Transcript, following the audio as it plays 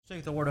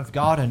Take the Word of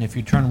God, and if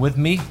you turn with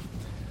me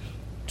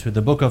to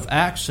the book of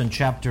Acts in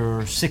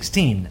chapter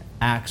 16.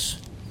 Acts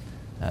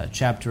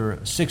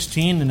chapter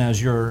 16, and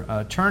as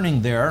you're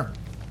turning there,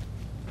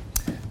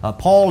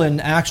 Paul in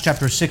Acts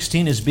chapter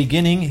 16 is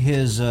beginning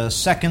his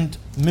second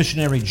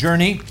missionary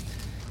journey.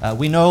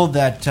 We know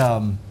that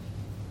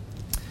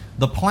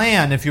the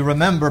plan, if you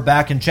remember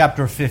back in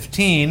chapter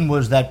 15,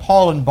 was that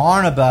Paul and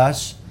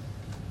Barnabas,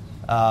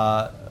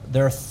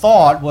 their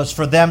thought was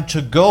for them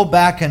to go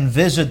back and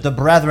visit the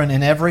brethren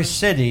in every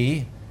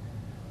city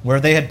where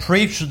they had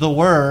preached the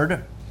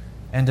word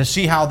and to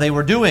see how they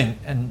were doing.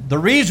 And the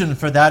reason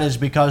for that is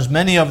because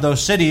many of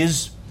those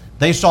cities,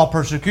 they saw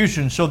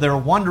persecution, so they're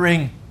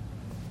wondering,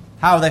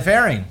 how are they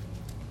faring?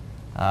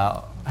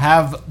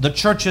 Have the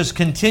churches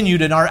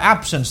continued in our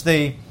absence?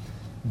 They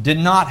did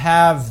not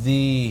have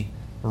the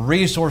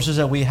resources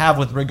that we have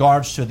with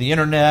regards to the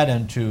internet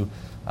and to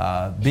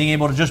being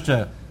able to just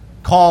to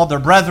call their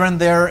brethren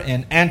there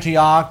in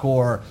Antioch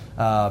or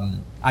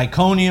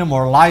Iconium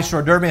or Lystra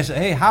or Derbe and say,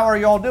 hey, how are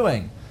you all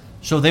doing?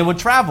 So they would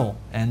travel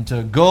and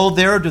to go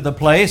there to the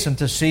place and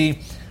to see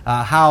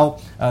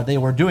how they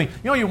were doing.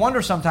 You know, you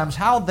wonder sometimes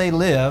how they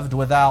lived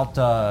without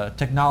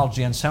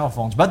technology and cell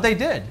phones. But they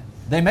did.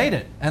 They made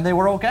it, and they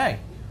were okay.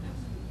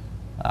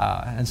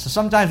 And so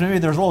sometimes maybe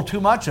there's a little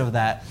too much of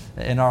that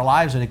in our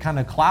lives, and it kind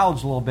of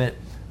clouds a little bit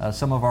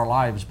some of our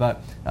lives.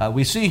 But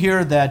we see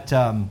here that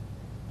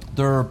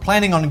they're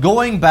planning on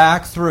going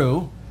back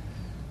through,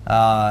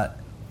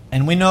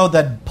 and we know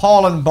that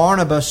Paul and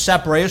Barnabas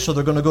separated, so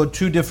they're going to go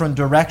two different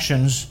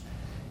directions.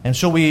 And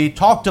so we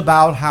talked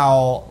about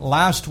how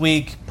last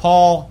week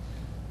Paul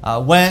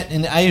went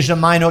in Asia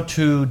Minor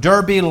to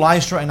Derbe,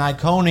 Lystra, and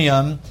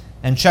Iconium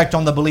and checked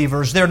on the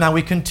believers there. Now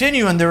we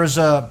continue, and there is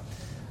a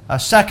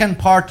second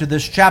part to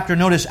this chapter.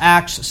 Notice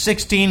Acts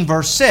 16,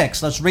 verse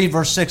 6. Let's read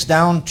verse 6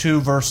 down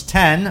to verse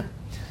 10.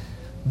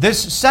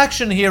 This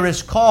section here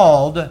is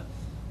called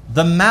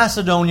the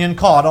Macedonian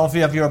Call. I don't know if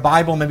you have your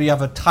Bible, maybe you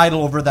have a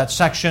title over that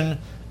section.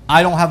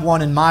 I don't have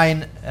one in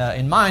mind,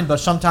 but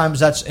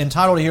sometimes that's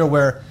entitled here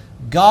where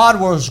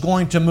God was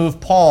going to move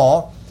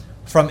Paul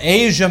from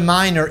Asia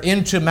Minor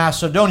into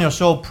Macedonia.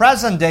 So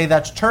present day,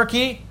 that's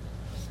Turkey,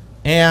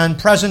 and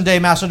present day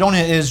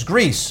Macedonia is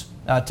Greece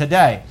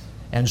today.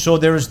 And so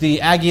there's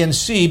the Aegean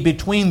Sea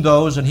between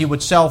those, and he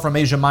would sail from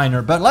Asia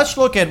Minor. But let's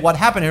look at what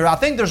happened here. I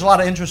think there's a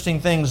lot of interesting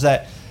things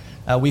that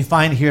we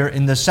find here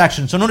in this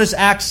section. So notice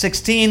Acts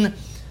 16,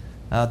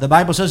 the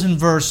Bible says in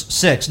verse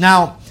 6,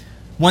 Now,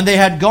 when they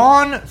had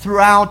gone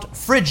throughout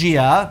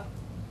Phrygia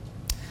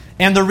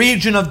and the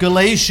region of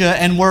Galatia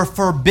and were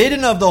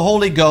forbidden of the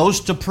Holy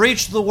Ghost to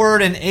preach the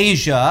word in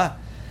Asia,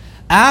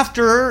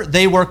 after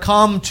they were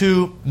come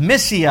to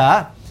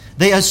Mysia,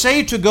 they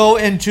essayed to go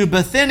into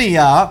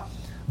Bithynia,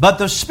 but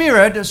the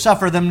Spirit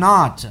suffered them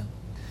not.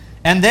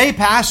 And they,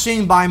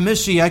 passing by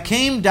Mysia,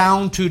 came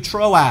down to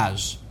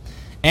Troas.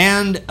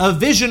 And a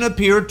vision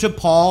appeared to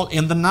Paul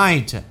in the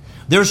night.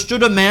 There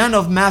stood a man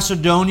of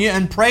Macedonia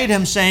and prayed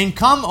him, saying,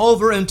 Come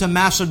over into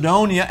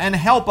Macedonia and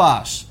help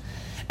us.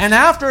 And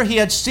after he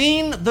had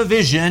seen the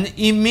vision,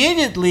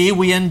 immediately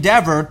we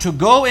endeavored to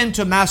go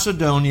into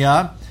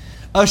Macedonia,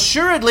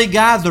 assuredly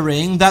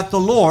gathering that the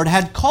Lord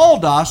had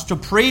called us to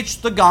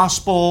preach the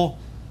gospel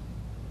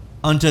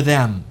unto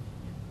them.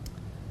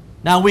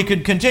 Now we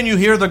could continue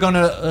here. They're going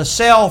to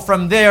sail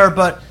from there,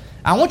 but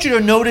I want you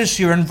to notice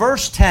here in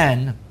verse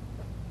 10,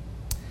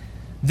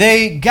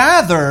 they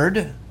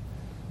gathered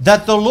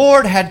that the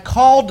Lord had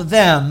called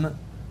them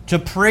to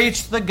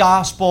preach the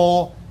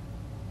gospel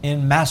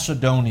in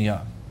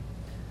Macedonia.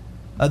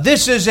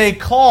 This is a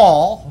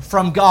call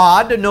from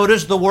God.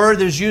 Notice the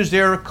word is used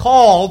there,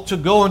 called to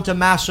go into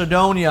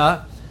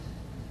Macedonia.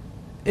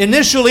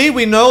 Initially,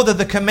 we know that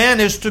the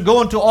command is to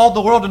go into all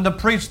the world and to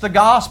preach the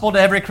gospel to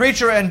every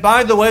creature. And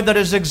by the way, that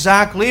is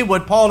exactly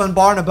what Paul and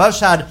Barnabas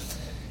had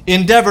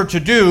endeavored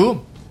to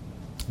do.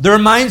 Their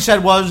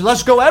mindset was,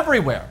 let's go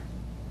everywhere.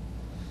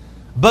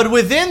 But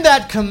within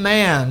that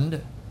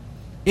command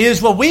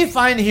is what we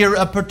find here,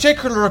 a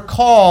particular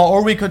call,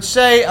 or we could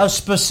say a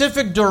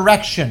specific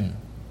direction.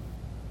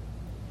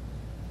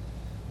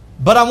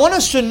 But I want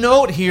us to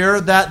note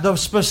here that the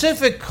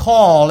specific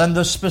call and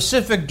the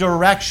specific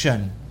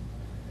direction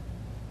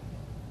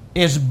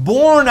is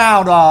born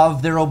out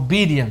of their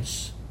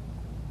obedience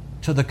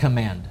to the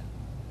command.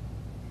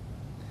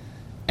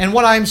 And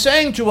what I'm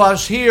saying to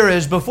us here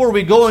is, before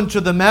we go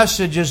into the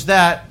message, is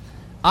that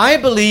I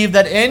believe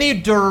that any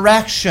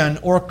direction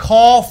or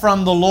call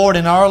from the Lord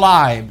in our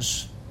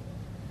lives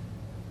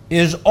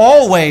is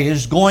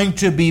always going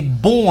to be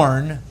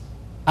born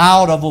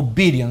out of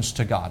obedience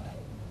to God.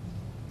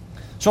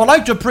 So I'd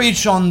like to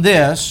preach on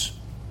this,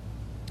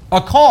 a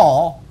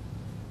call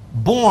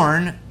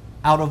born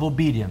out of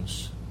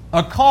obedience.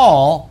 A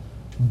call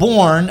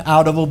born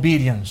out of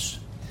obedience.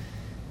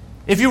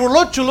 If you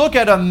were to look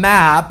at a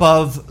map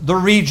of the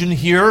region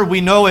here,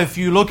 we know if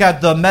you look at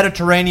the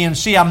Mediterranean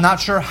Sea, I'm not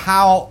sure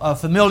how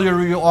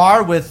familiar you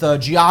are with the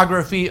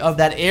geography of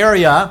that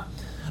area,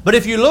 but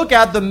if you look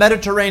at the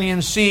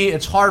Mediterranean Sea,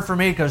 it's hard for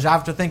me because I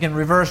have to think in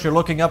reverse. You're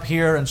looking up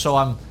here, and so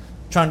I'm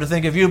trying to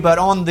think of you, but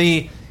on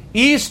the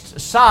east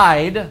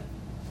side,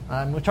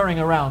 I'm turning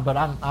around, but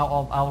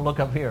I'll look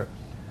up here.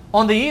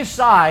 On the east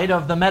side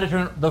of the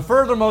Mediterranean, the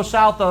furthermost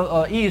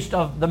east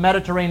of the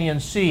Mediterranean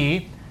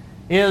Sea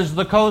is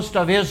the coast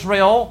of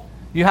Israel.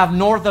 You have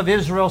north of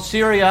Israel,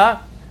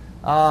 Syria.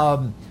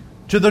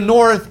 To the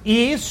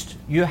northeast,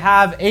 you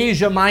have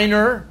Asia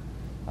Minor.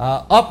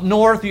 Up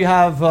north, you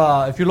have,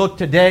 if you look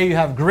today, you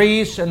have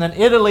Greece. And then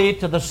Italy.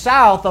 To the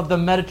south of the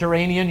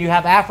Mediterranean, you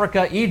have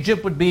Africa.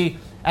 Egypt would be,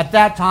 at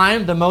that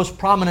time, the most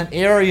prominent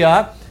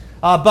area.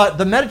 But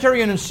the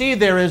Mediterranean Sea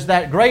there is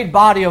that great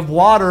body of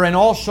water, and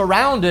all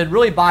surrounded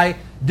really by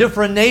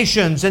different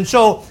nations. And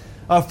so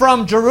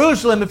from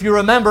Jerusalem, if you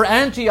remember,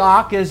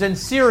 Antioch is in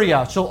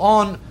Syria. So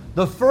on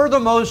the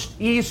furthermost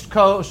east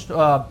coast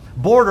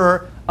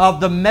border of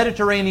the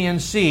Mediterranean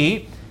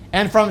Sea.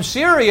 And from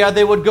Syria,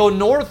 they would go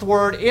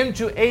northward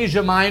into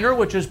Asia Minor,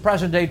 which is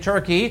present-day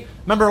Turkey.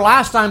 Remember,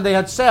 last time they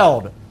had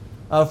sailed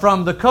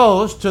from the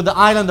coast to the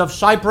island of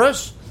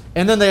Cyprus,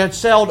 and then they had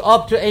sailed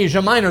up to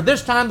Asia Minor.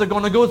 This time they're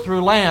going to go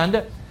through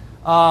land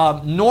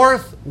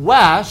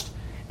northwest,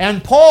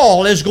 and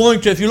Paul is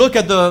going to, if you look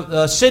at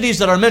the cities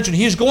that are mentioned,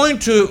 he's going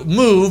to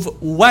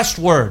move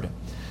westward.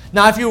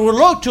 Now, if you were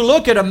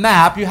look at a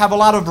map, you have a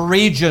lot of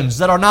regions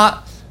that are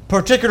not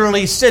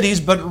particularly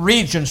cities, but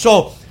regions.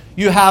 So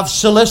you have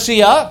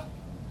Cilicia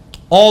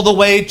all the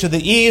way to the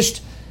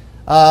east,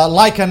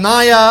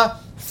 Lycaonia,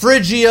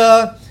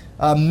 Phrygia,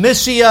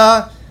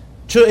 Mysia.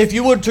 If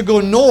you were to go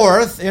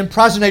north in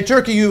present-day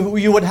Turkey,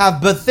 you would have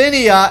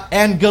Bithynia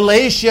and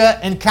Galatia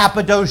and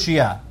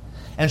Cappadocia.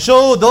 And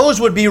so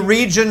those would be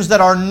regions that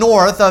are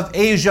north of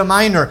Asia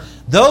Minor.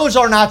 Those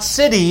are not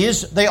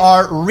cities, they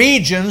are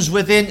regions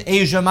within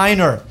Asia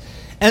Minor.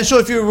 And so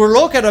if you were to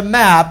look at a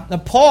map,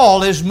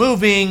 Paul is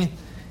moving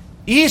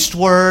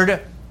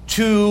eastward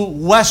to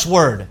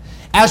westward.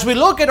 As we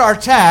look at our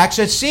text,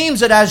 it seems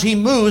that as he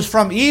moves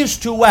from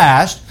east to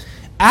west,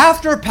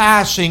 after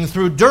passing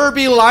through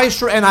Derbe,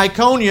 Lystra, and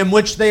Iconium,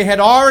 which they had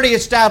already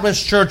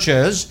established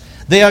churches,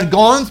 they had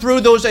gone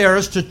through those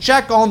areas to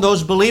check on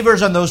those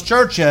believers and those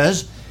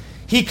churches,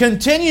 he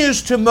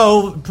continues to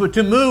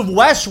move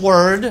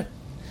westward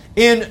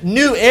in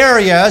new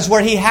areas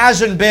where he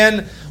hasn't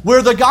been,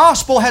 where the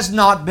gospel has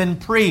not been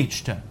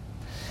preached.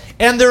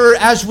 And there,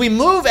 as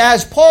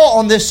Paul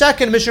on this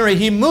second missionary,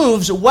 he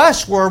moves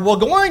westward, we're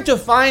going to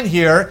find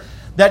here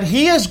that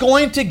he is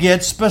going to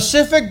get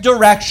specific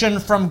direction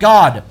from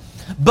God.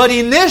 But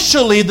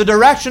initially, the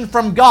direction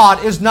from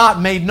God is not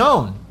made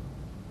known.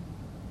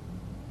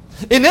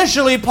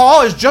 Initially,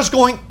 Paul is just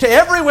going to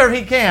everywhere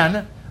he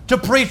can to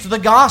preach the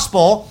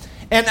gospel.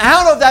 And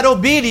out of that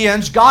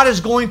obedience, God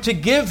is going to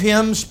give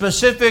him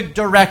specific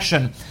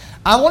direction.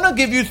 I want to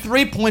give you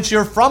 3 points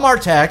here from our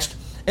text,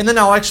 and then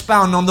I'll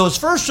expound on those.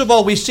 First of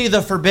all, we see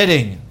the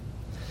forbidding.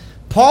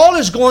 Paul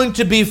is going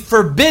to be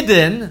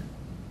forbidden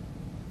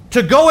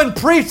to go and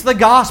preach the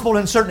gospel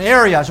in certain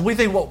areas. And we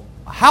think, well,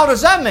 how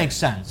does that make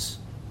sense?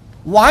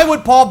 Why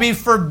would Paul be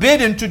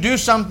forbidden to do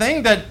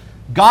something that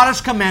God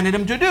has commanded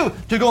him to do?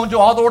 To go into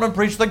all the world and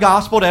preach the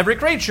gospel to every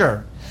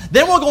creature.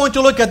 Then we're going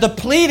to look at the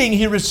pleading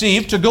he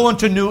received to go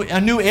into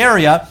a new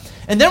area.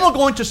 And then we're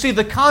going to see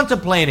the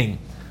contemplating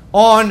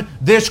on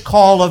this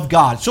call of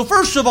God. So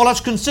first of all, let's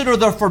consider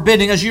the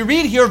forbidding. As you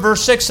read here,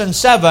 verse 6 and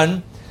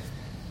 7,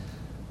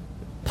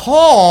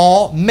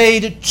 Paul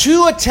made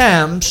 2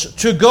 attempts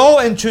to go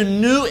into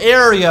new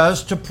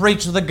areas to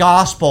preach the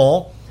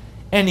gospel,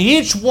 and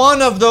each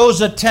one of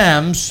those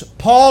attempts,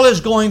 Paul is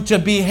going to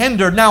be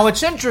hindered. Now,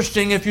 it's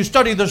interesting, if you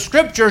study the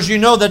Scriptures, you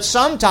know that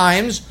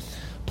sometimes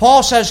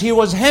Paul says he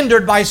was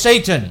hindered by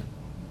Satan.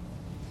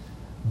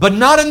 But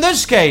not in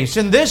this case.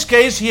 In this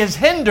case, he is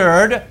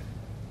hindered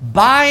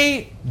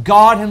by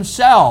God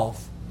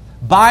himself,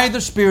 by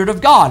the Spirit of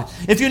God.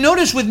 If you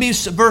notice with me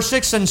verse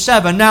 6 and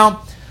 7,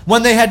 now,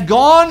 when they had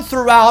gone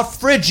throughout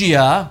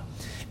Phrygia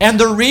and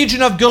the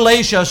region of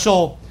Galatia,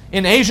 so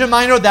in Asia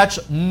Minor,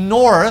 that's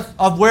north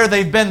of where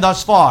they've been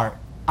thus far.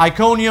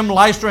 Iconium,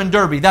 Lystra, and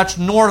Derbe, that's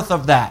north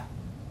of that.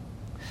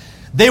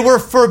 They were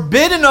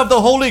forbidden of the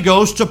Holy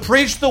Ghost to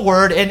preach the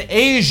word in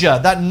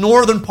Asia, that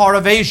northern part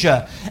of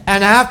Asia.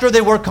 And after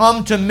they were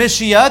come to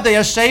Mysia, they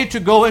essayed to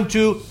go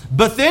into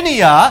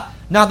Bithynia.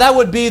 Now that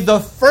would be the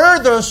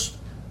furthest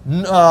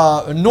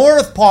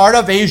north part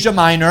of Asia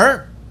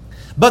Minor.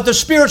 But the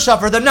Spirit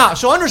suffered them not.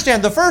 So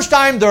understand, the first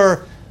time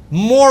they're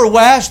more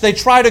west, they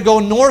try to go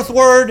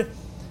northward.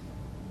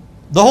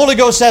 The Holy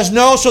Ghost says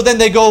no, so then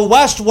they go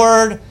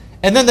westward.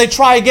 And then they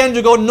try again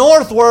to go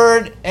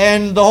northward,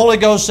 and the Holy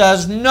Ghost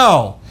says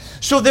no.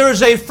 So there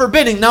is a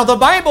forbidding. Now the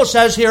Bible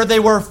says here they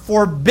were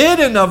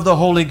forbidden of the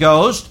Holy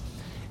Ghost.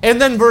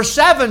 And then verse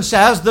 7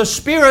 says the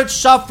Spirit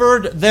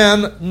suffered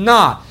them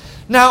not.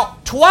 Now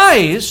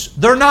twice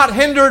they're not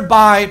hindered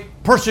by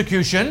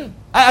persecution.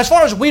 As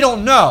far as we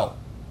don't know.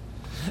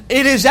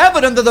 It is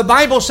evident that the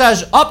Bible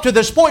says up to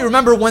this point,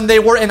 remember when they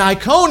were in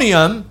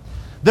Iconium,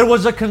 there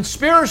was a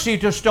conspiracy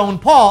to stone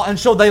Paul, and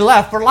so they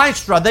left for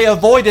Lystra. They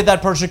avoided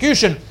that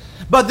persecution.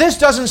 But this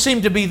doesn't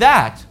seem to be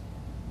that.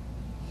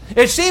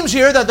 It seems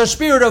here that the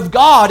Spirit of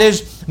God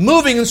is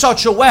moving in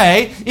such a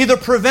way, either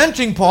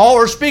preventing Paul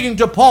or speaking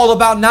to Paul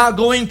about not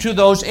going to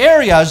those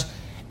areas.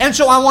 And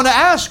so I want to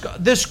ask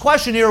this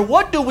question here,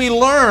 what do we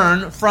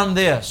learn from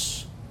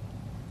this?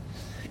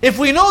 If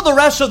we know the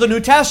rest of the New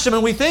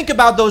Testament, we think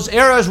about those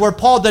areas where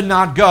Paul did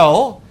not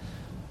go,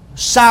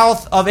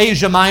 south of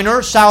Asia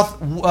Minor,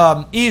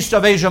 southeast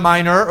of Asia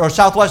Minor, or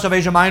southwest of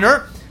Asia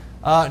Minor,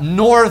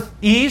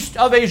 northeast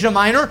of Asia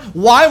Minor.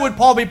 Why would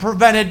Paul be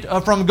prevented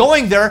from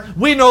going there?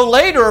 We know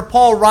later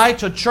Paul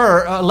writes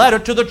a letter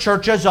to the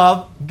churches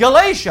of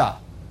Galatia.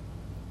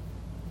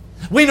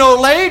 We know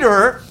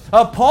later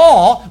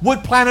Paul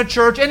would plant a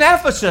church in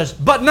Ephesus,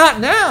 but not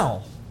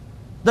now.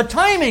 The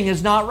timing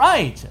is not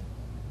right.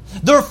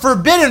 They're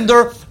forbidden,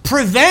 they're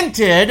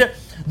prevented,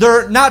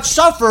 they're not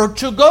suffered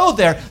to go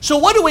there. So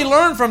what do we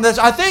learn from this?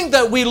 I think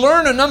that we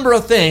learn a number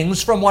of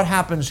things from what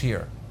happens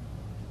here.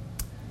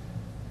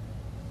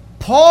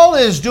 Paul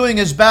is doing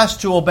his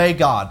best to obey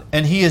God,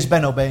 and he has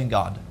been obeying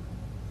God.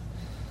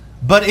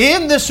 But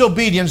in this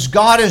obedience,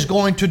 God is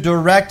going to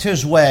direct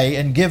his way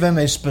and give him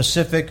a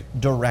specific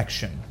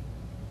direction.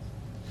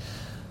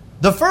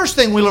 The first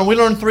thing we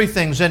learn three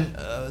things, and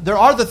there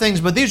are the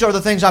things, but these are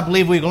the things I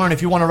believe we learn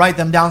if you want to write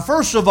them down.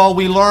 First of all,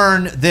 we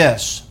learn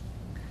this.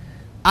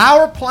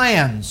 Our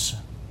plans,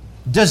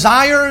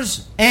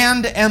 desires,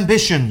 and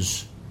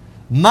ambitions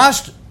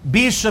must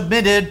be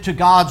submitted to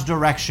God's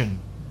direction.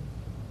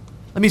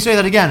 Let me say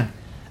that again.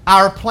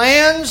 Our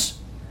plans,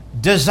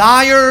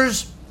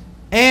 desires,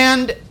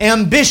 and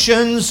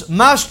ambitions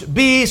must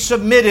be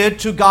submitted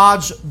to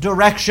God's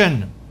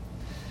direction.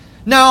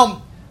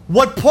 Now,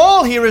 what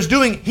Paul here is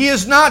doing, he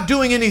is not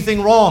doing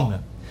anything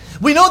wrong.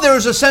 We know there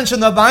is a sense in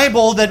the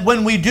Bible that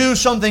when we do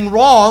something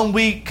wrong,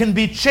 we can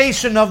be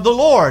chastened of the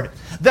Lord.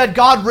 That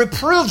God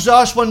reproves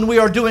us when we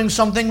are doing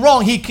something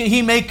wrong.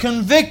 He may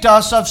convict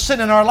us of sin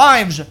in our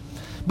lives.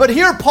 But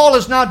here Paul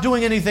is not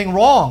doing anything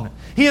wrong.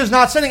 He is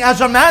not sinning. As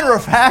a matter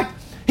of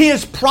fact, he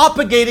is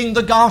propagating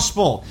the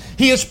gospel.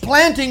 He is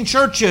planting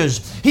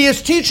churches. He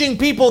is teaching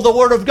people the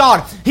Word of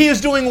God. He is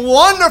doing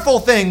wonderful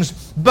things,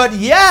 but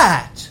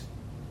yet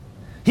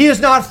he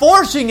is not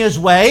forcing his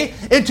way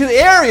into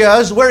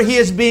areas where he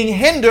is being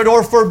hindered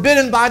or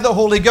forbidden by the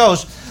Holy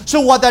Ghost.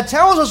 So what that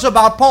tells us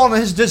about Paul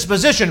and his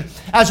disposition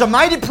as a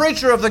mighty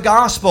preacher of the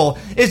gospel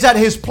is that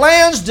his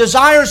plans,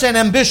 desires, and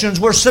ambitions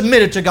were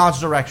submitted to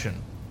God's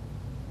direction.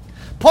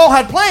 Paul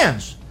had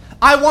plans.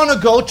 I want to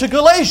go to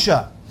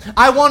Galatia.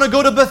 I want to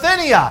go to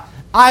Bithynia.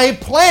 I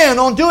plan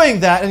on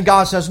doing that. And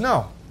God says,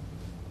 no.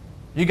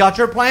 You got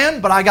your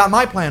plan, but I got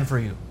my plan for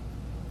you.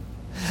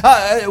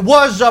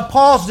 Was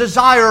Paul's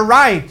desire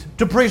right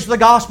to preach the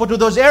gospel to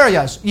those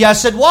areas?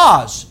 Yes, it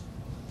was.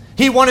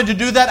 He wanted to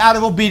do that out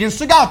of obedience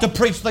to God, to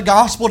preach the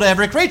gospel to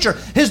every creature.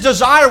 His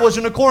desire was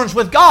in accordance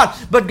with God,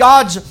 but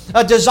God's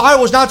desire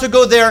was not to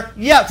go there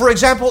yet. For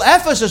example,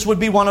 Ephesus would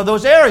be one of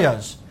those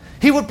areas.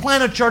 He would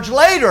plant a church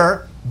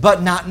later,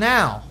 but not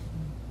now.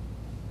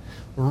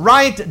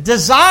 Right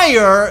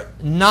desire,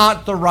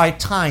 not the right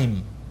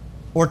time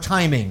or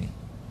timing.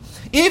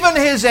 Even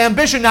his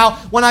ambition. Now,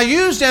 when I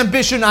used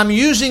ambition, I'm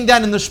using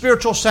that in the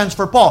spiritual sense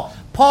for Paul.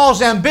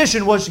 Paul's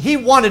ambition was he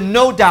wanted,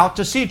 no doubt,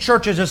 to see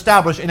churches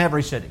established in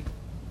every city.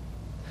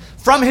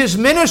 From his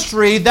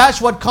ministry,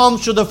 that's what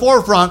comes to the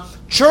forefront.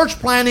 Church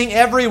planting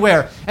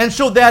everywhere. And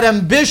so that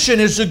ambition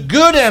is a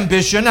good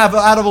ambition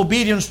out of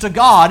obedience to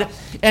God.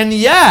 And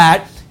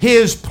yet,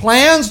 his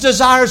plans,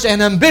 desires,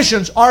 and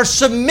ambitions are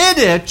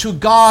submitted to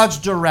God's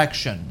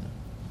direction.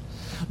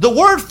 The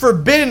word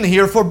forbidden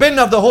here, forbidden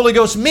of the Holy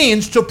Ghost,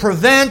 means to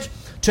prevent,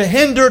 to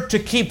hinder, to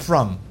keep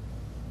from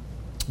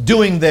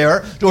doing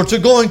there, or to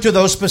going to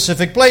those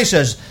specific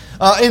places.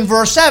 In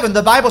verse 7,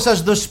 the Bible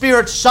says, the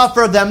Spirit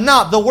suffer them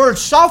not. The word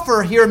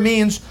suffer here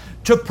means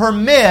to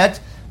permit,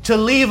 to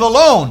leave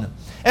alone.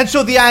 And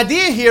so the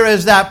idea here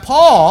is that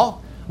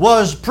Paul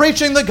was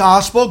preaching the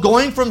gospel,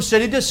 going from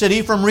city to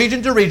city, from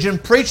region to region,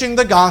 preaching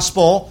the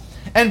gospel.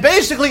 And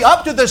basically,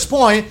 up to this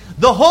point,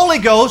 the Holy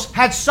Ghost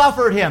had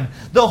suffered him.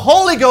 The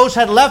Holy Ghost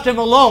had left him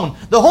alone.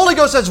 The Holy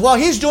Ghost says, well,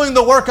 he's doing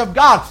the work of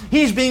God.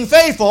 He's being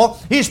faithful.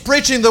 He's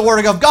preaching the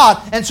word of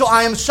God. And so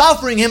I am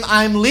suffering him.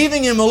 I am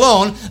leaving him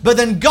alone. But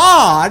then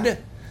God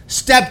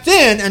stepped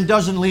in and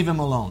doesn't leave him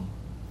alone.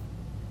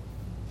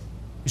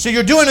 You see,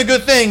 you're doing a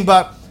good thing,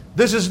 but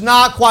this is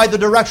not quite the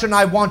direction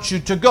I want you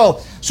to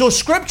go. So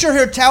Scripture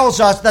here tells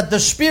us that the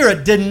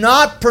Spirit did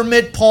not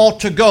permit Paul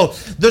to go.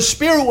 The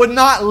Spirit would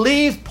not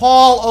leave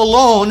Paul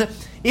alone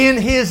in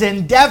his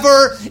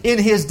endeavor, in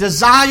his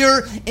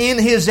desire, in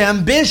his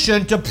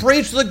ambition to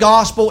preach the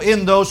gospel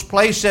in those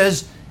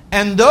places.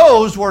 And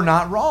those were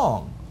not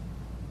wrong.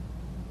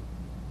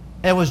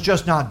 It was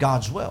just not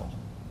God's will.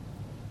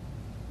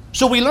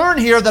 So we learn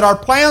here that our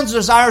plans,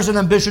 desires, and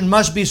ambition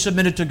must be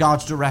submitted to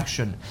God's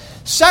direction.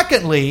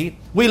 Secondly,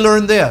 we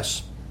learn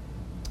this.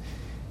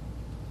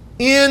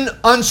 In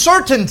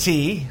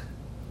uncertainty,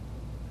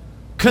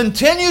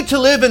 continue to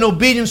live in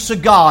obedience to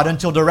God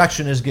until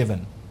direction is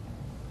given.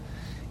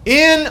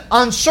 In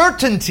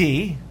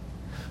uncertainty,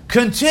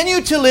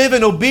 continue to live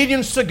in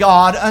obedience to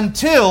God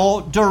until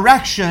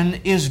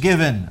direction is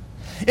given.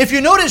 If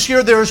you notice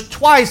here, there's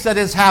twice that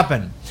has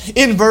happened.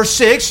 In verse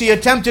 6, he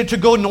attempted to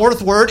go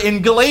northward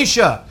in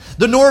Galatia,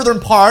 the northern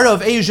part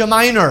of Asia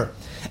Minor.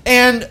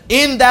 And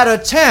in that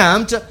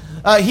attempt,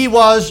 he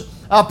was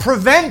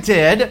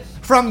prevented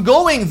from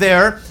going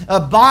there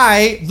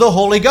by the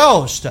Holy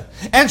Ghost.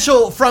 And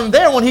so from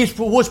there, when he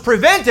was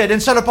prevented,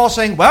 instead of Paul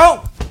saying,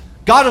 well,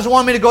 God doesn't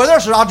want me to go there,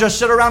 so I'll just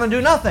sit around and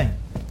do nothing.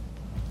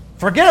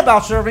 Forget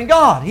about serving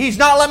God. He's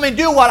not letting me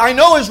do what I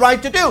know is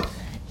right to do.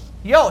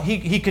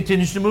 He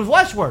continues to move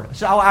westward.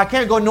 So I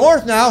can't go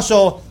north now,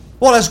 so,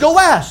 well, let's go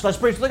west. Let's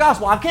preach the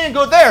gospel. I can't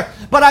go there,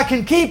 but I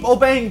can keep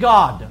obeying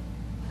God.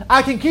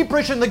 I can keep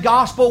preaching the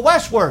gospel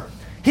westward.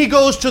 He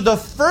goes to the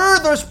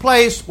furthest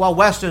place, well,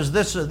 west is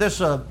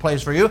this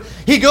place for you.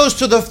 He goes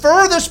to the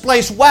furthest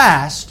place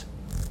west,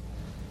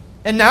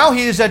 and now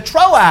he's at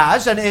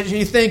Troas, and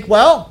you think,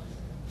 well,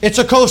 it's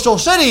a coastal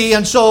city,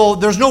 and so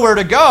there's nowhere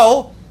to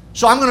go,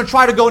 so I'm going to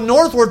try to go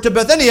northward to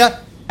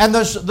Bithynia, and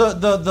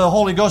the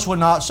Holy Ghost would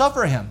not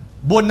suffer him,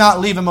 would not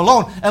leave him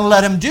alone, and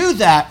let him do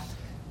that.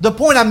 The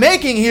point I'm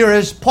making here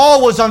is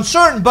Paul was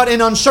uncertain, but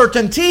in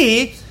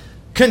uncertainty,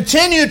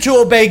 continued to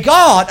obey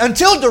God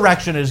until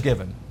direction is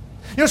given.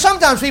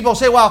 Sometimes people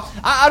say, well,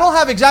 I don't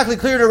have exactly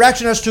clear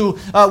direction as to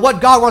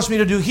what God wants me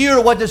to do here,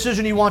 or what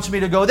decision He wants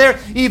me to go there.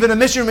 Even a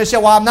missionary may say,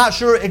 well, I'm not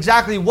sure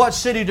exactly what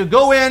city to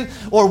go in,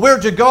 or where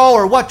to go,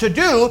 or what to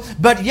do.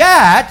 But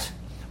yet,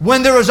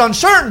 when there is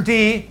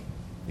uncertainty,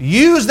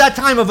 use that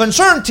time of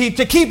uncertainty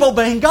to keep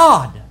obeying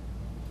God.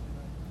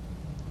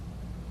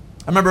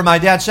 I remember my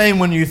dad saying,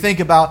 when you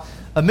think about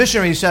a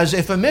missionary, he says,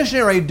 if a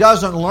missionary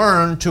doesn't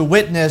learn to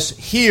witness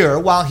here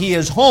while he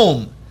is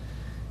home,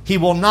 he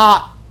will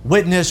not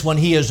witness when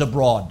he is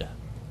abroad.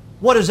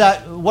 What does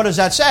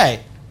that say?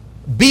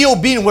 Be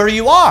obedient where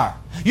you are.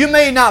 You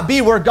may not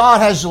be where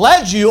God has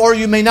led you, or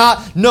you may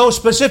not know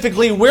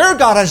specifically where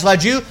God has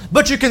led you,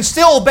 but you can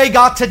still obey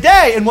God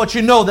today in what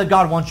you know that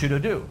God wants you to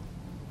do.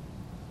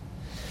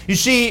 You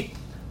see,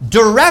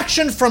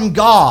 direction from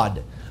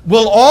God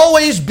will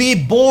always be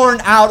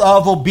born out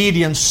of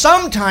obedience.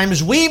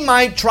 Sometimes we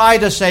might try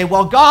to say,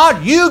 well,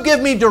 God, you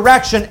give me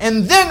direction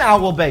and then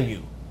I'll obey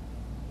you.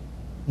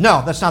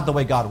 No, that's not the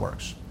way God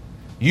works.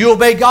 You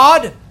obey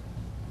God,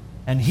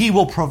 and He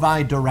will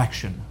provide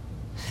direction.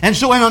 And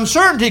so in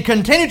uncertainty,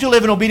 continue to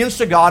live in obedience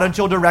to God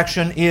until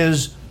direction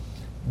is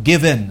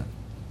given.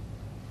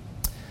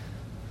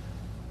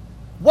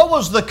 What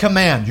was the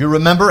command? You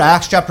remember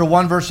Acts chapter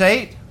 1, verse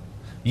 8?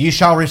 Ye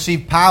shall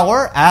receive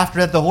power after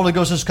that the Holy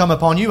Ghost has come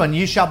upon you, and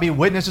ye shall be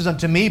witnesses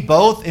unto me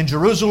both in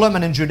Jerusalem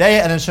and in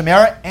Judea and in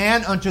Samaria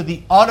and unto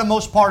the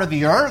uttermost part of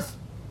the earth.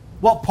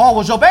 Well, Paul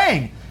was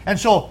obeying. And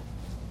so,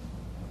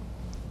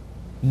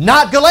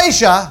 not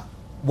Galatia.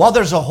 Well,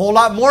 there's a whole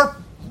lot more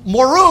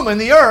room in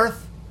the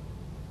earth.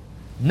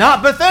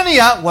 Not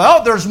Bithynia.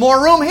 Well, there's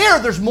more room here.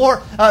 There's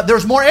more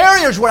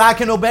areas where I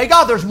can obey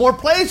God. There's more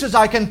places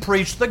I can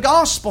preach the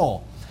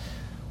gospel.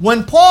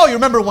 When Paul, you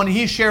remember when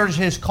he shares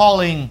his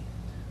calling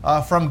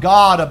from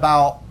God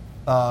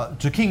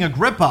to King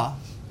Agrippa,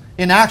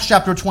 in Acts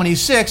chapter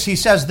 26, he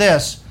says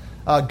this,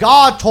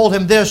 God told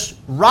him this,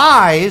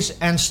 rise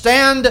and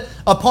stand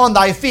upon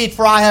thy feet,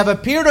 for I have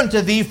appeared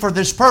unto thee for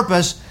this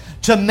purpose,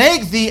 to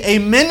make thee a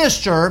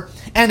minister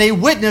and a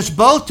witness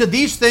both to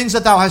these things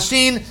that thou hast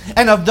seen,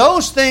 and of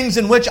those things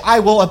in which I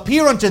will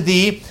appear unto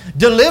thee,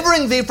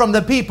 delivering thee from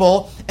the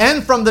people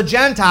and from the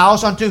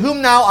Gentiles, unto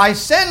whom now I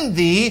send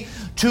thee,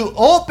 to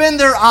open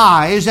their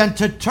eyes and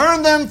to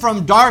turn them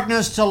from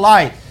darkness to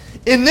light.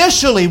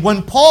 Initially,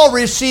 when Paul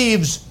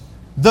receives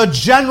the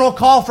general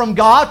call from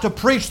God to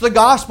preach the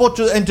gospel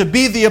and to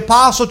be the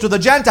apostle to the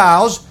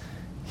Gentiles,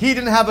 he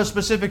didn't have a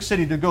specific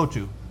city to go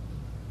to.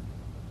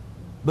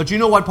 But you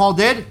know what Paul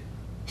did?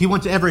 He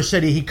went to every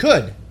city he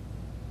could.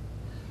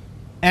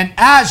 And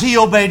as he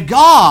obeyed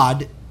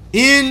God,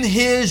 in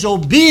his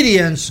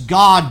obedience,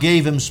 God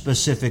gave him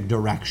specific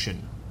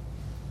direction.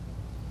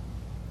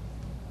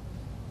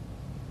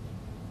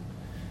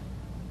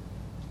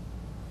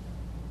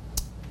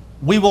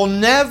 We will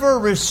never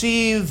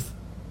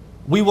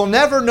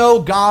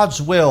know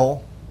God's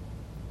will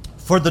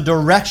for the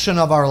direction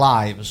of our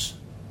lives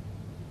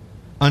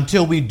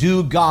until we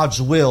do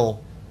God's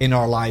will in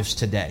our lives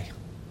today.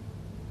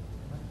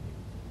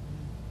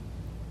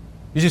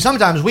 You see,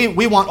 sometimes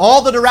we want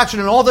all the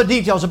direction and all the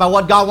details about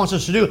what God wants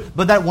us to do,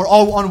 but that we're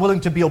all unwilling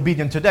to be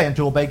obedient today and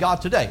to obey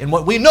God today and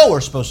what we know we're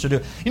supposed to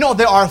do. You know,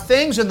 there are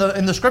things in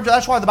the Scripture,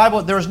 that's why the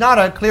Bible, there's not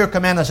a clear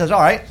command that says,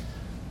 all right,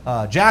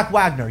 Jack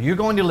Wagner, you're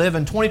going to live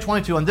in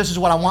 2022 and this is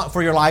what I want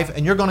for your life,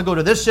 and you're going to go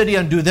to this city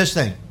and do this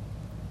thing.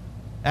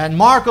 And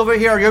Mark over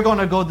here, you're going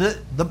to go,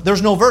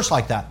 there's no verse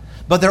like that.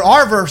 But there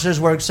are verses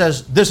where it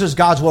says, this is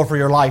God's will for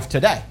your life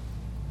today.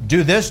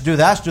 Do this, do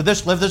that, do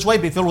this, live this way,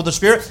 be filled with the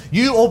Spirit.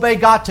 You obey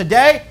God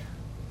today,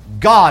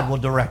 God will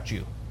direct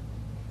you.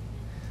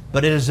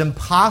 But it is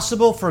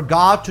impossible for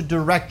God to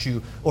direct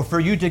you or for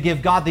you to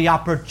give God the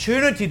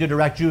opportunity to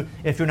direct you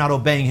if you're not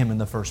obeying Him in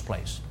the first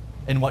place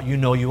in what you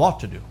know you ought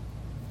to do.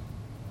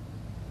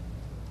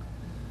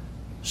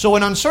 So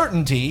in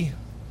uncertainty,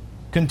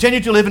 continue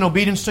to live in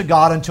obedience to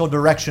God until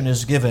direction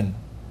is given.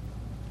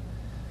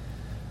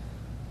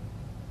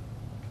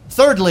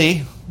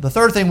 Thirdly, the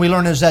third thing we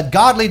learn is that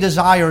godly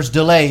desires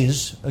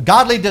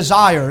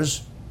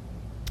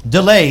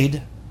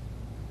delayed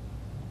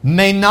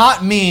may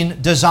not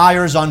mean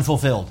desires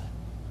unfulfilled.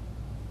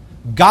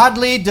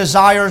 Godly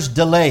desires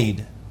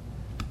delayed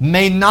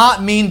may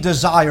not mean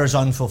desires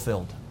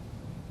unfulfilled.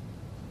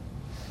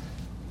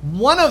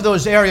 One of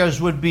those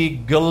areas would be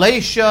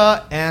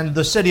Galatia and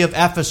the city of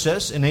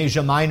Ephesus in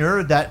Asia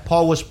Minor that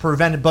Paul was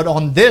prevented. But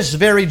on this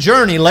very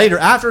journey later,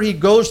 after he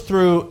goes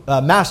through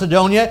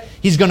Macedonia,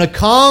 he's going to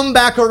come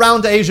back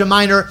around to Asia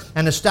Minor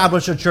and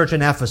establish a church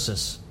in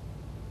Ephesus.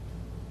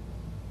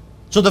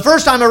 So the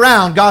first time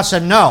around, God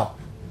said, no,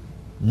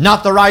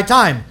 not the right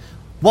time.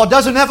 Well,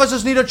 doesn't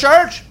Ephesus need a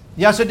church?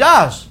 Yes, it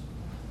does.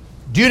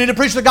 Do you need to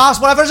preach the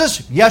gospel at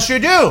Ephesus? Yes, you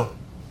do.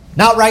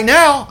 Not right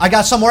now. I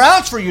got somewhere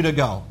else for you to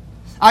go.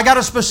 I got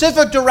a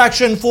specific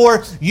direction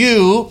for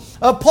you,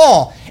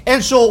 Paul.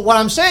 And so what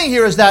I'm saying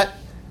here is that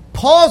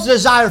Paul's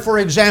desire, for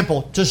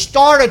example, to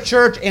start a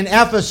church in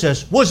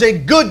Ephesus was a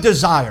good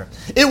desire.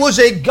 It was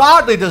a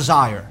godly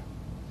desire.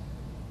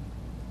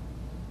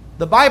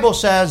 The Bible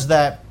says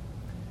that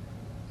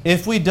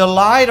if we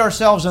delight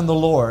ourselves in the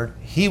Lord,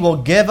 He will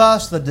give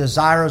us the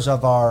desires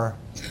of our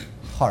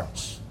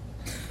hearts.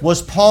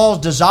 Was Paul's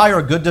desire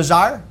a good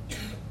desire?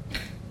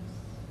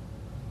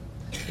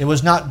 It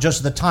was not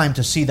just the time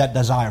to see that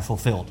desire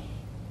fulfilled.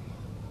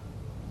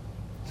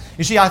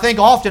 You see, I think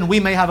often we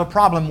may have a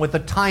problem with the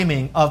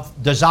timing of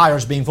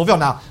desires being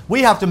fulfilled. Now,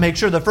 we have to make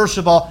sure that, first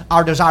of all,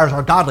 our desires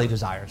are godly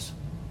desires.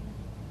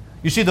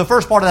 You see, the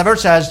first part of that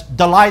verse says,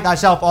 delight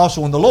thyself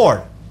also in the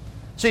Lord.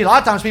 See, a lot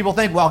of times people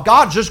think, well,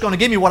 God's just going to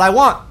give me what I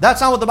want. That's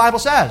not what the Bible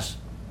says.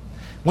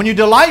 When you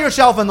delight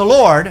yourself in the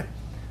Lord,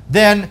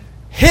 then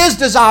His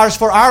desires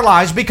for our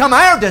lives become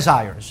our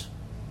desires.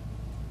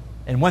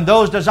 And when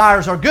those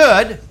desires are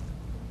good,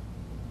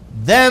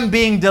 them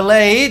being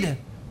delayed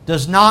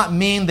does not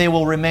mean they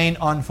will remain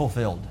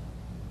unfulfilled.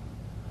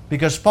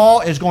 Because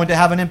Paul is going to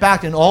have an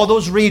impact in all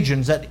those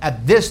regions that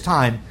at this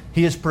time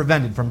he is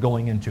prevented from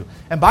going into.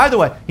 And by the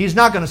way, he's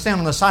not going to stand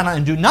on the sideline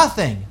and do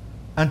nothing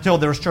until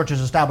there's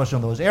churches established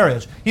in those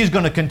areas. He's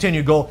going to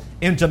continue to go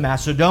into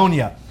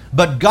Macedonia.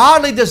 But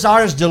godly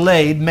desires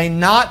delayed may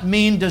not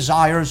mean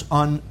desires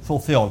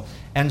unfulfilled.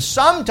 And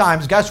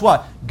sometimes, guess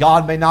what?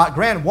 God may not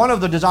grant. One of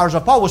the desires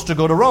of Paul was to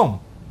go to Rome.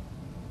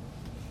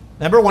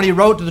 Remember when he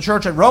wrote to the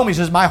church at Rome, he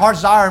says, my heart's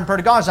desire and prayer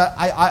to God is that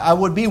I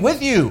would be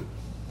with you,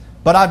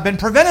 but I've been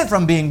prevented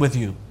from being with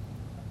you.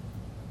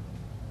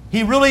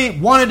 He really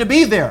wanted to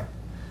be there.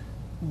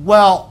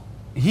 Well,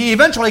 he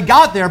eventually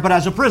got there, but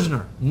as a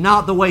prisoner,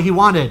 not the way he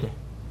wanted.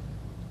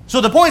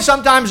 So the point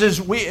sometimes is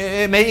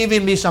it may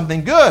even be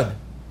something good,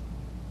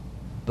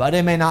 but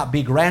it may not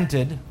be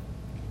granted.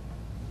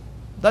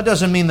 That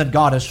doesn't mean that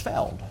God has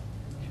failed.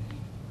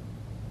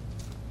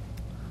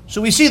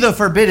 So we see the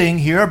forbidding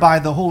here by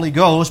the Holy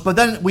Ghost, but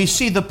then we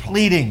see the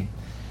pleading.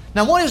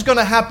 Now what is going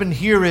to happen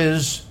here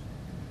is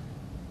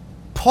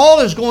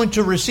Paul is going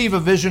to receive a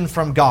vision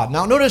from God.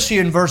 Now notice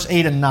here in verse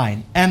 8 and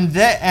 9. And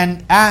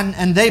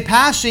they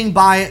passing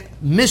by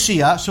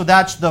Mysia, so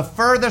that's the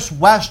furthest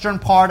western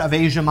part of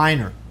Asia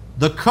Minor,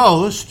 the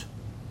coast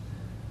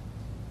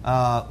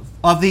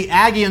of the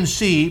Aegean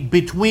Sea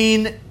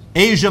between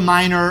Asia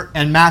Minor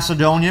and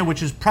Macedonia,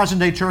 which is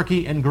present-day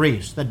Turkey and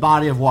Greece, that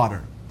body of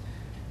water.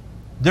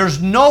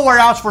 There's nowhere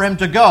else for him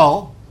to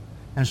go,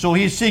 and so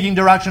he's seeking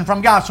direction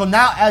from God. So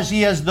now as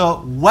he is the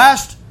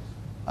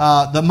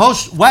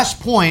most west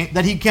point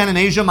that he can in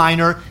Asia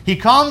Minor, he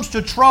comes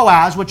to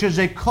Troas, which is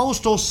a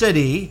coastal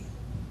city,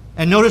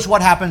 and notice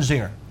what happens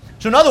here.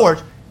 So in other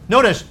words,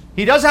 notice,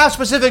 he does have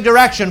specific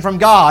direction from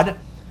God,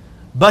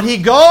 but he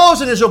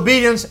goes in his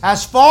obedience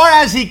as far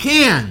as he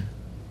can.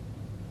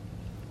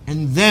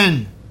 And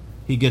then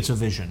he gets a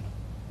vision.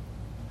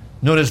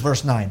 Notice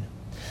verse 9.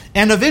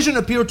 And a vision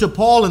appeared to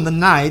Paul in the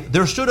night.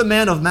 There stood a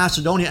man of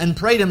Macedonia and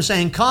prayed him,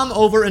 saying, come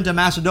over into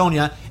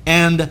Macedonia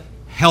and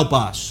help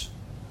us.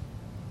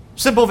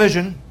 Simple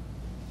vision.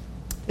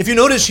 If you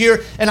notice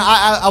here, and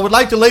I would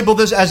like to label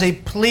this as a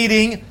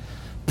pleading,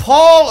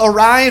 Paul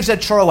arrives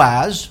at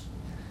Troas.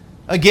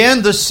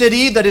 Again, the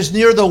city that is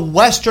near the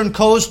western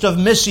coast of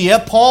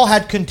Mysia. Paul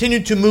had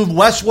continued to move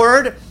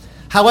westward.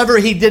 However,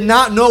 he did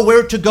not know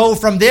where to go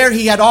from there.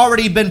 He had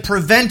already been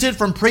prevented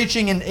from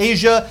preaching in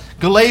Asia,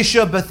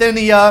 Galatia,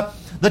 Bithynia.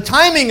 The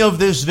timing of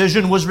this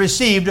vision was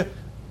received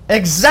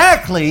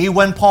exactly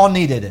when Paul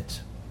needed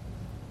it.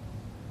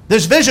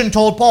 This vision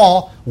told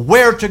Paul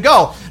where to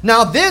go.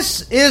 Now,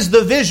 this is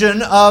the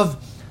vision of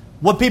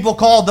what people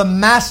call the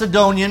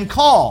Macedonian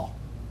call,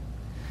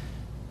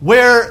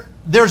 where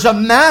there's a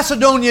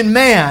Macedonian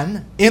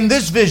man in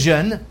this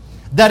vision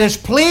that is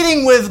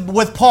pleading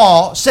with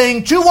Paul,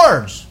 saying two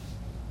words.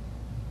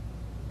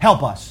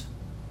 Help us.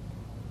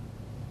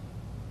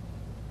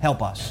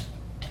 Help us.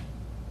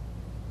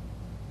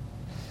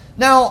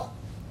 Now,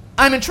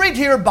 I'm intrigued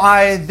here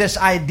by this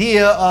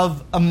idea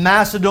of a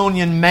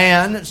Macedonian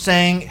man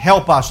saying,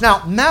 help us.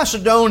 Now,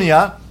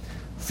 Macedonia,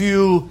 if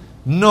you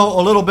know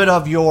a little bit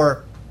of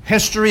your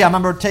history, I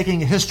remember taking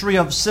history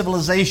of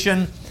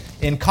civilization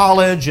in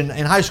college and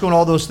in high school and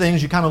all those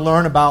things, you kind of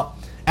learn about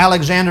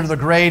Alexander the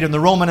Great and the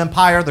Roman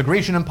Empire, the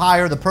Grecian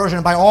Empire, the Persian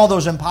Empire, all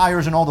those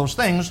empires and all those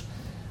things.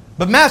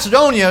 But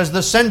Macedonia is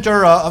the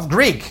center of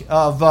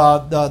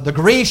the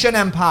Grecian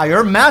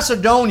Empire.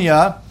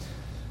 Macedonia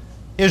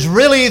is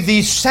really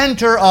the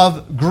center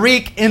of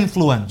Greek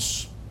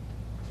influence.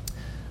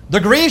 The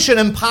Grecian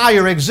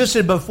Empire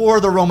existed before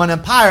the Roman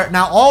Empire.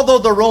 Now, although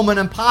the Roman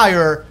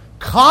Empire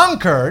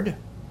conquered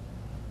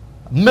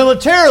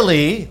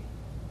militarily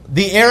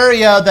the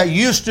area that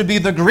used to be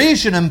the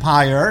Grecian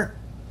Empire,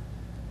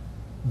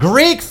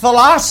 Greek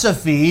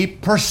philosophy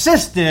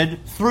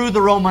persisted through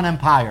the Roman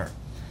Empire.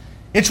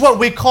 It's what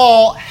we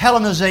call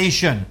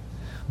Hellenization.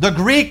 The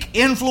Greek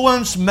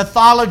influence,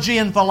 mythology,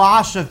 and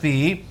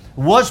philosophy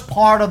was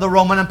part of the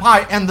Roman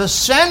Empire, and the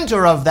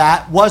center of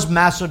that was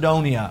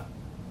Macedonia.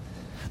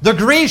 The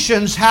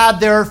Grecians had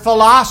their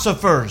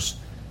philosophers,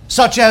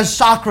 such as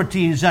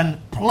Socrates and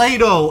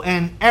Plato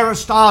and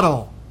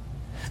Aristotle.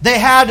 They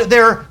had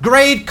their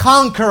great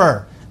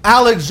conqueror,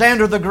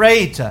 Alexander the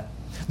Great.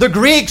 The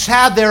Greeks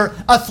had their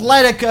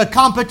athletic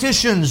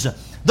competitions,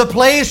 the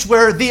place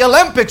where the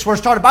Olympics were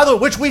started, by the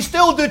way, which we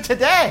still do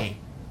today.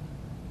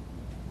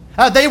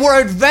 They were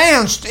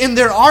advanced in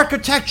their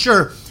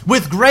architecture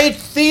with great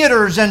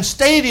theaters and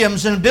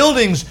stadiums and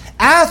buildings.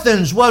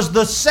 Athens was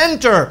the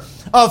center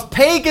of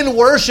pagan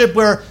worship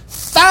where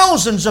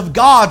thousands of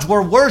gods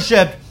were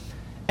worshipped.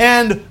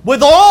 And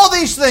with all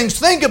these things,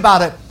 think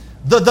about it,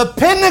 the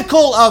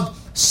pinnacle of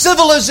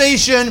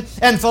civilization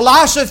and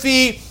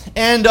philosophy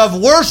and of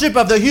worship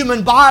of the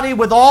human body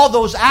with all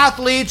those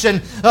athletes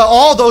and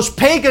all those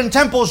pagan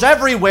temples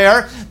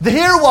everywhere,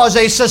 here was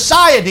a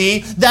society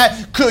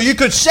that you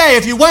could say,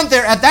 if you went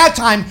there at that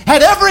time,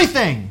 had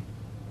everything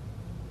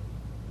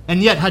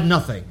and yet had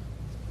nothing.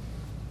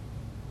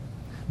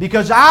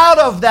 Because out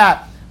of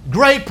that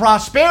great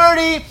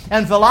prosperity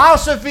and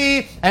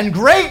philosophy and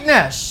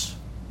greatness,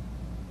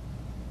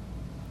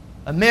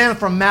 a man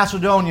from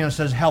Macedonia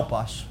says, help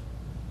us.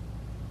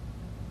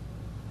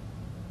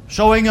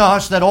 Showing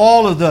us that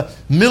all of the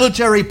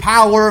military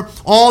power,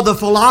 all the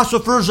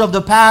philosophers of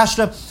the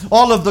past,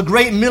 all of the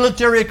great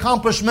military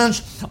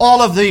accomplishments,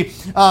 all of the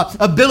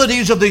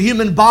abilities of the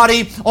human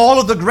body, all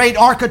of the great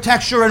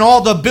architecture and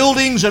all the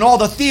buildings and all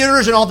the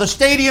theaters and all the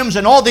stadiums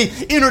and all the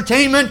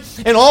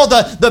entertainment and all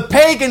the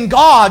pagan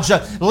gods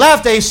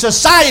left a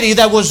society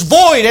that was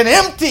void and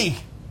empty.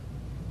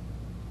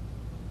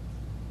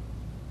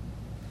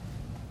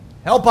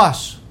 Help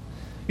us.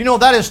 You know,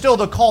 that is still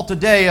the call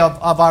today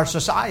of our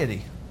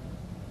society.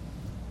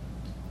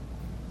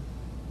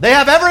 They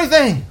have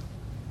everything.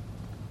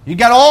 You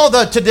got all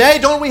today,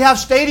 don't we have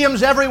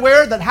stadiums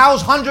everywhere that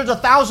house hundreds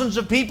of thousands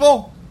of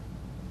people?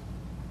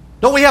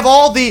 Don't we have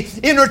all the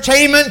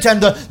entertainment and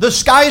the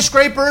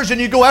skyscrapers, and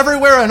you go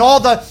everywhere and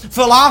all the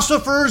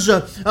philosophers,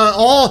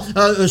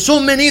 so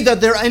many that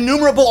they're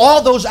innumerable,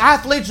 all those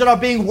athletes that are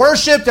being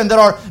worshipped and that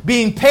are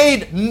being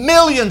paid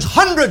millions,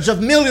 hundreds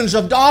of millions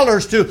of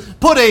dollars to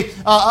put a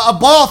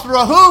ball through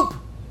a hoop.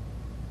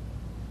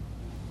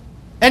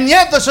 And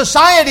yet the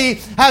society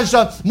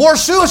has more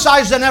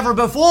suicides than ever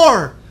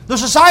before. The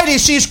society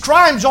sees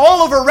crimes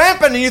all over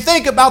rampant, and you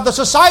think about the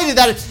society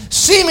that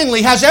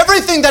seemingly has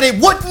everything that it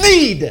would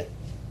need.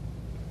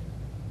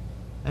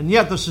 And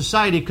yet the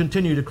society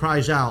continues to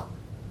cry out,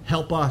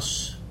 help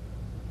us.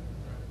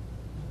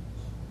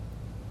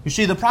 You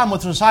see, the problem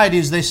with society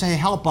is they say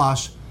help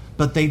us,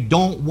 but they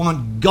don't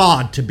want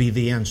God to be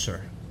the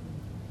answer.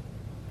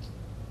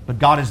 But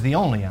God is the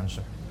only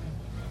answer.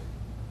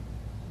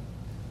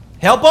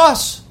 Help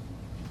us.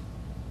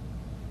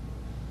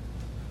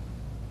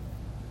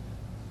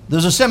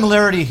 There's a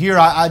similarity here.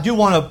 I do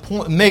want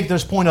to make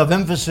this point of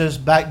emphasis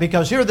back,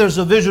 because here there's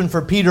a vision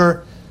for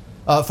Peter,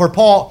 for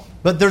Paul,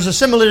 but there's a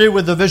similarity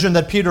with the vision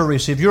that Peter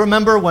received. You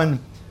remember when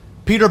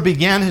Peter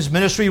began his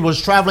ministry, was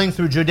traveling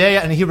through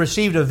Judea, and he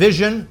received a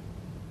vision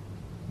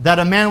that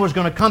a man was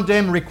going to come to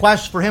him,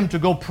 request for him to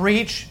go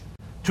preach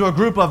to a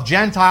group of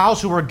Gentiles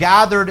who were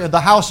gathered at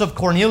the house of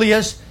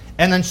Cornelius,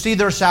 and then see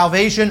their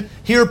salvation.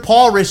 Here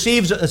Paul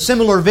receives a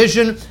similar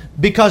vision,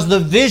 because the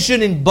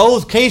vision in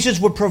both cases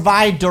would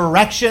provide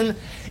direction.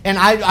 And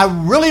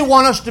I really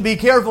want us to be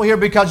careful here,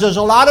 because there's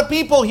a lot of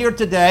people here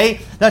today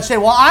that say,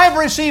 well, I've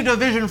received a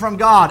vision from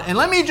God. And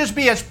let me just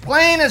be as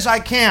plain as I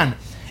can.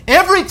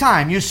 Every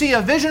time you see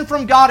a vision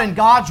from God in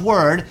God's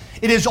Word,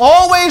 it is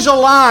always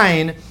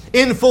aligned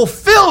in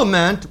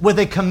fulfillment with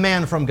a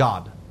command from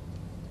God.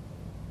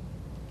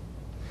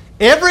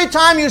 Every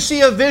time you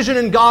see a vision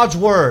in God's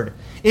Word,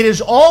 it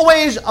is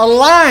always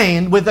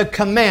aligned with a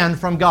command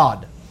from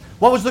God.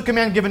 What was the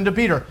command given to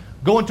Peter?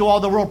 Go into all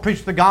the world,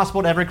 preach the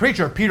gospel to every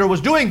creature. Peter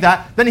was doing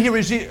that. Then he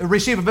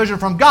received a vision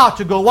from God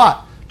to go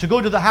what? To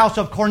go to the house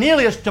of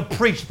Cornelius to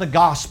preach the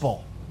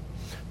gospel.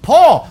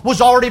 Paul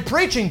was already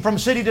preaching from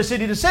city to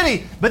city to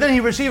city, but then he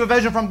received a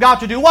vision from God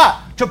to do what?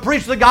 To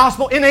preach the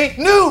gospel in a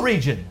new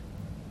region.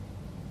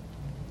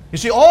 You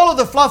see, all of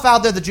the fluff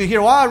out there that you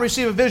hear, well, I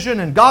received a vision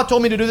and God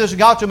told me to do this and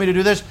God told me to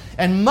do this,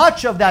 and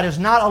much of that is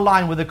not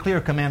aligned with the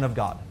clear command of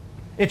God.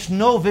 It's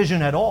no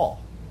vision at all.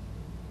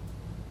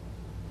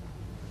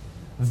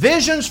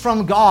 visions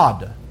from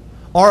God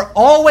are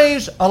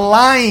always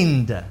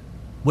aligned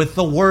with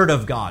the Word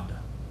of God,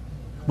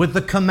 with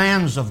the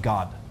commands of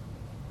God,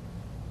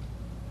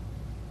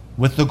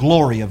 with the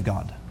glory of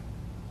God.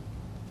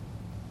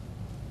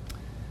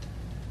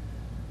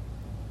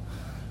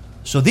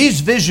 So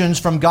these visions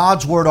from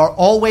God's Word are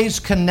always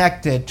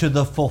connected to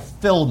the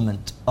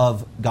fulfillment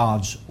of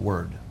God's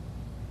Word.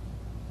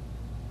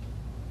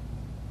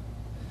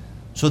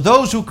 So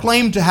those who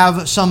claim to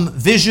have some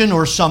vision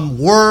or some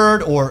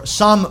word or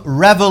some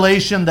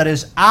revelation that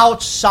is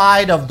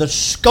outside of the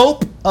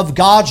scope of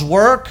God's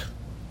work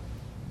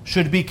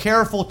should be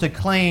careful to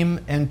claim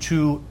and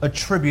to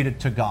attribute it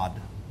to God.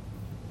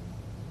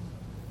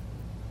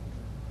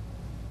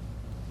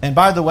 And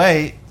by the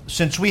way,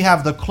 since we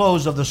have the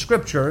close of the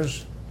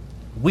Scriptures,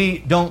 we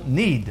don't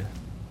need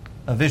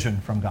a vision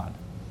from God.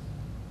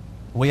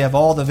 We have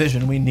all the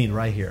vision we need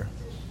right here.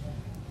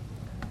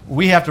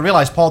 We have to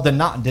realize Paul did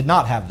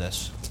not have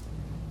this.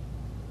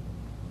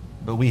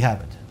 But we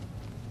have it.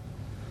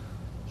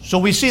 So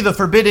we see the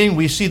forbidding,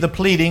 we see the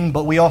pleading,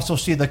 but we also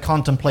see the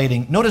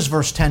contemplating. Notice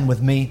verse 10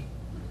 with me.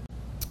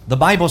 The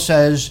Bible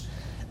says,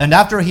 "And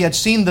after he had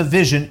seen the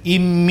vision,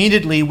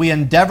 immediately we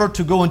endeavored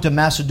to go into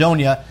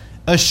Macedonia,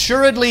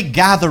 assuredly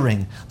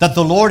gathering that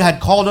the Lord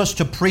had called us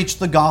to preach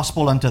the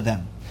gospel unto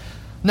them."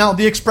 Now,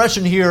 the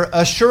expression here,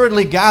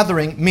 assuredly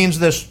gathering, means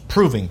this: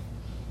 proving.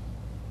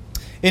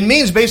 It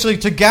means basically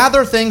to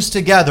gather things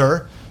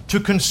together, to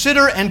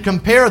consider and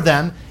compare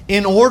them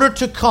in order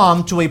to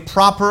come to a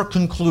proper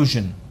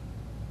conclusion.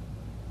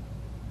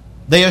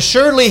 They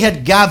assuredly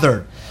had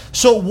gathered.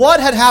 So what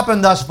had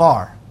happened thus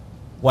far?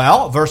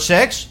 Well, verse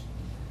 6,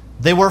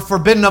 they were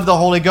forbidden of the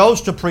Holy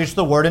Ghost to preach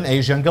the word in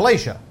Asia and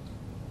Galatia.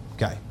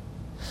 Okay.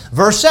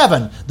 Verse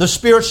 7, the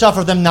Spirit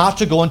suffered them not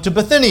to go into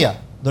Bithynia,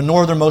 the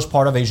northernmost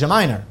part of Asia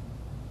Minor.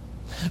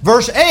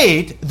 Verse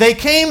 8, they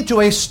came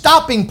to a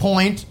stopping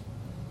point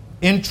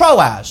in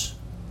Troas.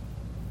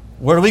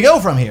 Where do we go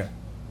from here?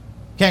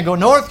 Can't go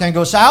north, can't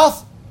go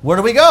south. Where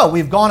do we go?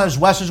 We've gone as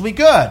west as we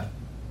could.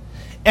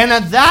 And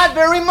at that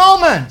very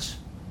moment,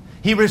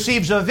 he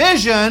receives a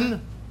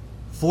vision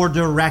for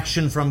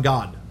direction from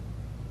God.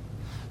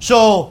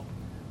 So,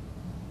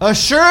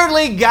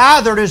 assuredly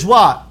gathered is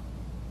what?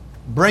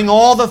 Bring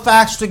all the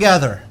facts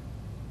together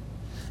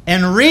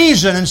and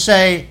reason and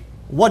say,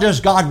 what does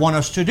God want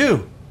us to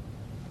do?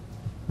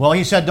 Well,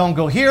 he said, don't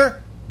go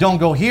here, don't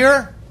go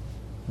here.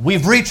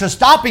 We've reached a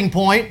stopping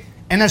point,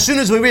 and as soon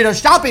as we reach a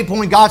stopping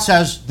point, God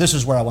says, this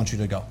is where I want you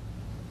to go.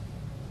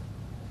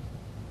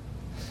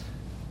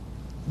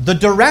 The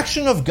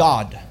direction of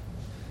God,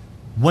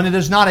 when it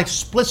is not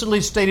explicitly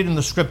stated in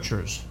the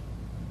Scriptures,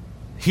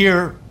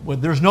 here,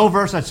 there's no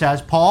verse that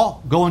says,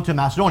 Paul, go into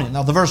Macedonia.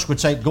 Now, the verse would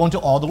say, go into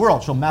all the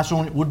world. So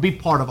Macedonia would be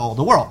part of all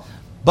the world.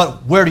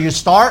 But where do you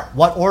start?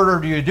 What order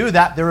do you do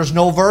that? There is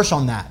no verse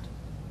on that.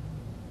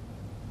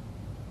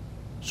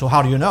 So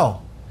how do you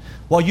know?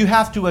 Well, you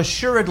have to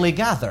assuredly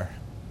gather.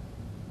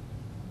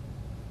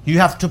 You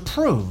have to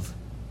prove.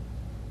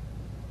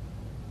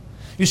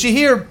 You see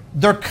here,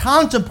 they're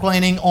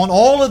contemplating on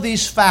all of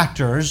these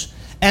factors,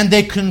 and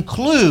they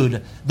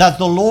conclude that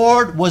the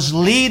Lord was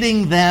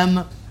leading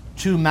them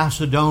to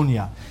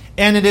Macedonia.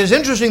 And it is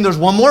interesting, there's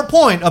one more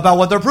point about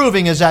what they're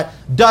proving, is that,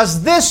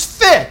 does this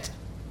fit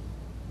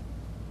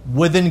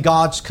within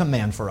God's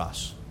command for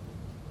us?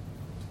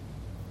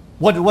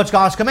 What's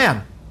God's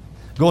command?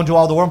 Go into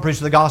all the world and preach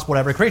the gospel to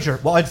every creature.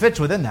 Well, it fits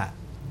within that.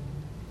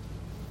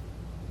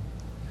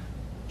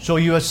 So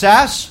you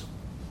assess.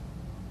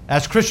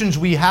 As Christians,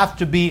 we have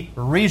to be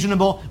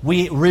reasonable.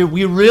 We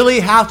really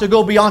have to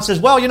go beyond. Says,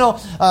 well,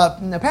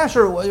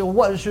 Pastor,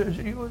 what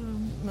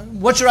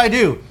should I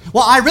do?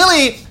 Well, I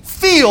really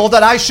feel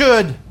that I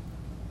should.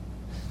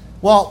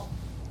 Well,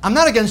 I'm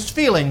not against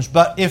feelings,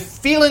 but if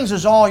feelings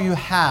is all you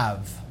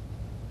have,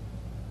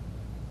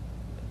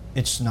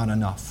 it's not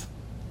enough.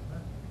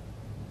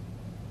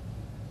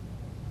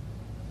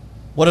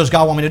 What does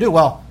God want me to do?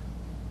 Well,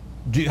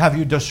 have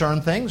you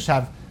discerned things?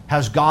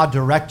 Has God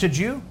directed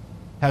you?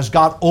 Has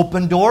God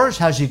opened doors?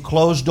 Has He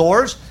closed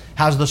doors?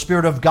 Has the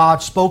Spirit of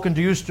God spoken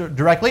to you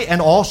directly? And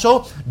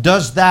also,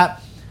 does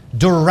that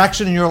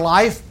direction in your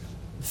life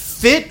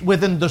fit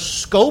within the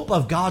scope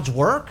of God's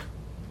work?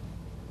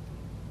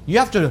 You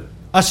have to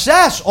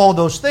assess all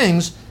those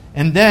things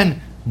and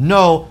then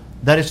know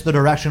that it's the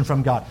direction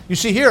from God. You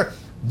see here,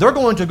 they're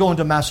going to go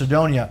into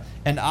Macedonia,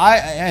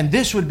 and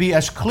this would be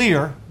as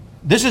clear.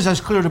 This is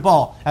as clear to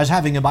Paul as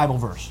having a Bible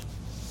verse.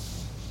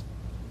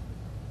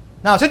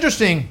 Now, it's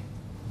interesting.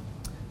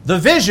 The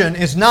vision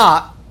is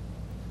not,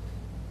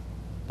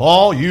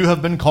 Paul, you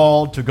have been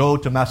called to go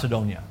to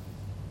Macedonia.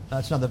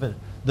 That's not the vision.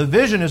 The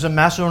vision is a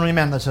Macedonian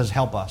man that says,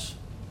 help us.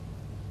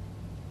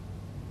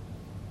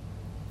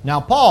 Now,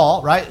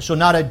 Paul, right, so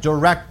not a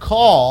direct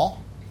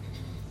call,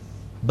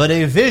 but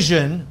a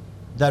vision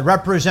that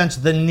represents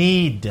the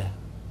need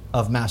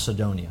of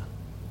Macedonia.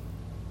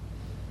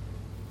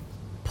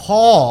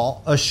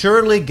 Paul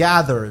assuredly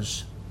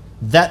gathers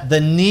that the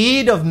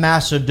need of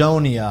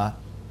Macedonia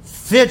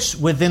fits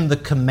within the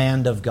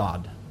command of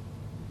God.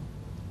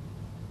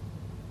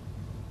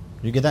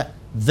 You get that?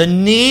 The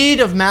need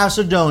of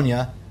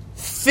Macedonia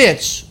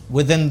fits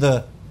within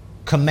the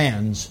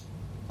commands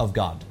of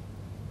God.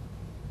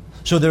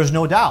 So there's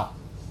no doubt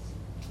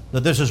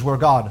that this is where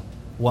God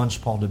wants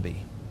Paul to be.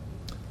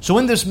 So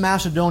in this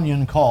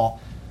Macedonian call,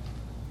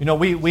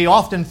 we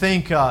often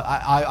think,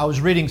 I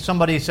was reading,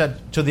 somebody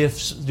said to the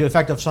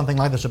effect of something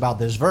like this about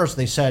this verse.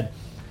 They said,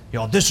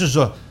 this is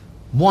a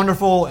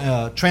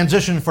wonderful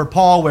transition for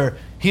Paul where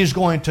he's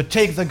going to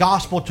take the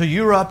gospel to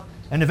Europe,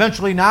 and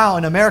eventually now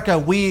in America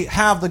we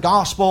have the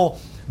gospel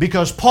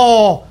because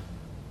Paul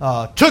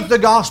took the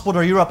gospel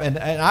to Europe. And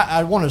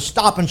I want to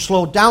stop and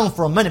slow down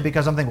for a minute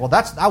because I'm thinking,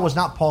 that was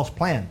not Paul's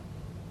plan.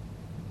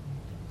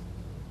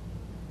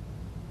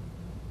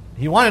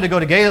 He wanted to go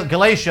to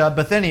Galatia,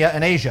 Bithynia,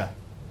 and Asia.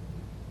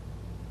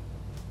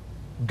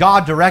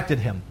 God directed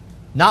him.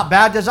 Not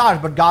bad desires,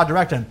 but God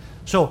directed him.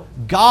 So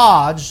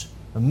God's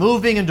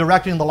moving and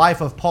directing the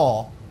life of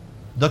Paul,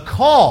 the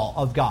call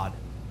of God,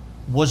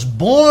 was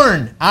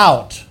born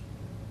out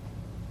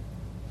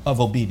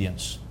of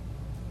obedience.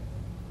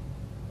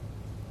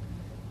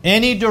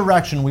 Any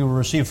direction we will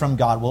receive from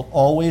God will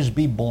always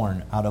be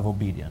born out of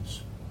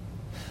obedience.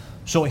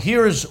 So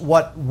here's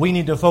what we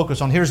need to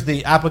focus on. Here's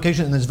the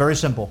application, and it's very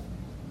simple.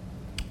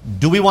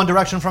 Do we want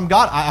direction from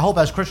God? I hope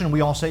as Christians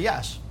we all say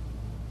yes.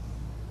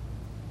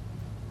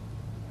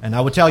 And I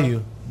would tell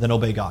you, then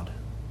obey God.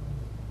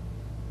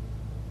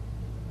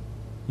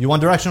 You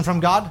want direction from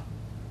God?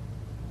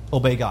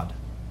 Obey God.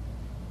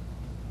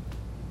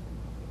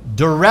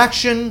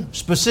 Direction,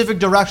 specific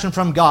direction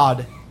from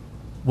God,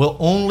 will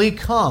only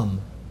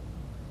come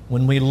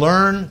when we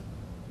learn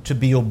to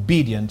be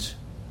obedient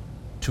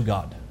to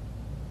God.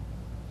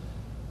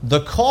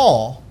 The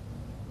call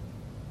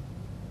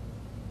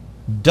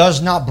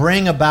does not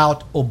bring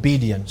about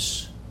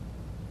obedience.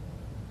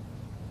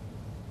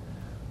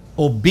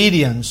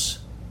 Obedience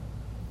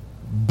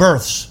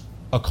births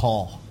a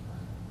call.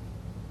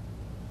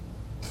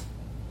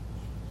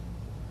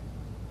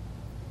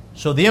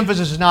 So the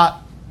emphasis is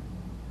not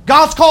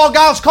God's call,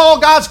 God's call,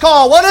 God's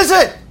call. What is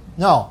it?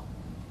 No.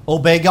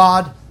 Obey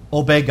God,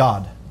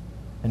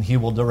 and He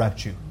will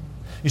direct you.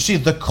 You see,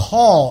 the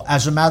call,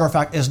 as a matter of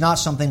fact, is not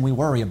something we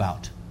worry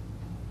about.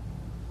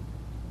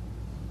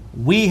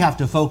 We have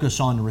to focus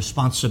on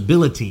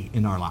responsibility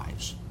in our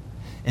lives.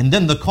 And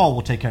then the call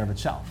will take care of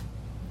itself.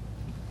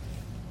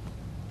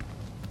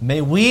 May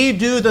we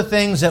do the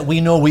things that we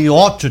know we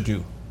ought to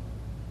do,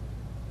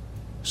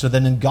 so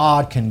that then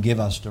God can give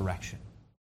us direction.